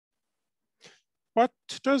What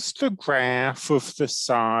does the graph of the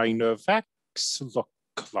sine of x look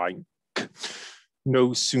like?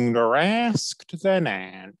 No sooner asked than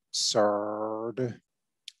answered.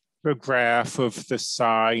 The graph of the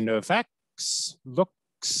sine of x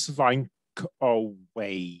looks like a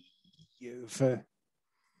wave.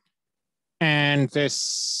 And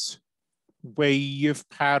this wave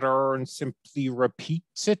pattern simply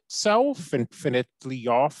repeats itself infinitely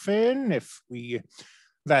often. If we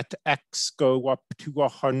let x go up to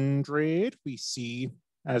 100, we see,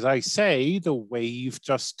 as I say, the wave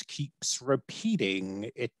just keeps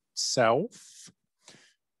repeating itself.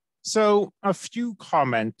 So a few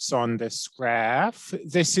comments on this graph.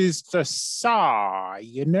 This is the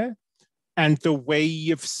sine, and the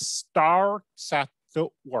wave starts at the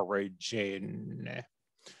origin.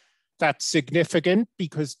 That's significant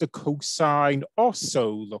because the cosine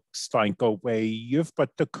also looks like a wave, but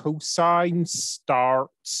the cosine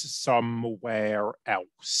starts somewhere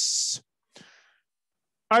else.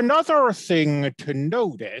 Another thing to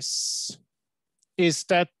notice is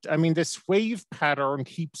that, this wave pattern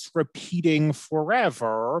keeps repeating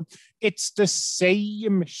forever. It's the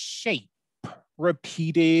same shape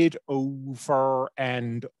repeated over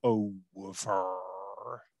and over.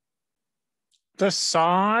 The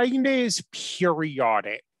sine is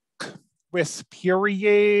periodic with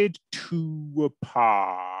period 2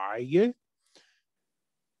 pi,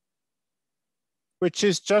 which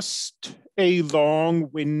is just a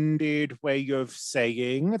long-winded way of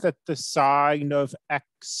saying that the sine of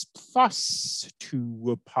x plus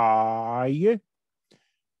 2 pi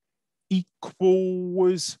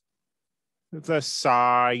equals the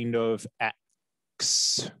sine of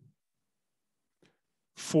x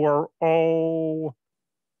for all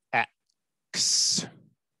x.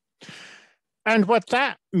 And what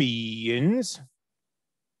that means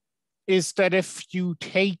is that if you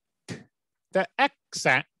take the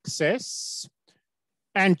x-axis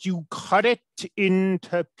and you cut it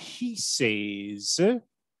into pieces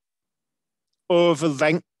of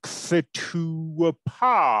length 2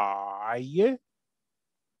 pi,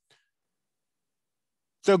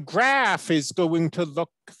 the graph is going to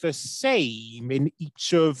look the same in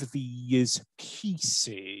each of these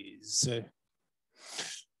pieces.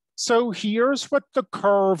 So here's what the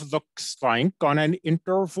curve looks like on an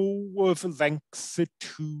interval of length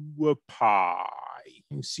 2 pi.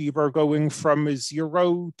 You see we're going from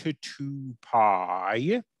 0 to 2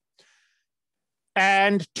 pi.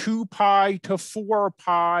 And 2 pi to 4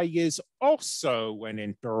 pi is also an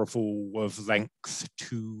interval of length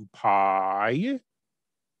 2 pi.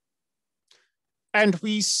 And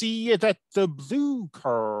we see that the blue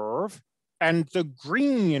curve and the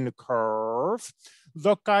green curve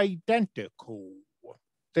look identical.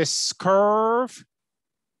 This curve,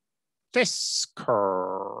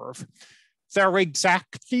 they're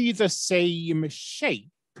exactly the same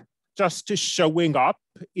shape, just showing up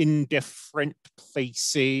in different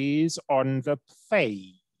places on the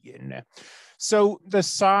plane. So the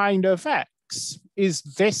sine of x is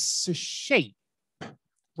this shape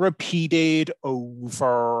repeated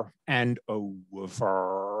over and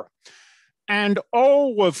over. And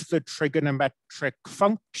all of the trigonometric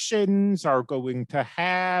functions are going to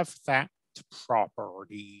have that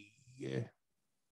property.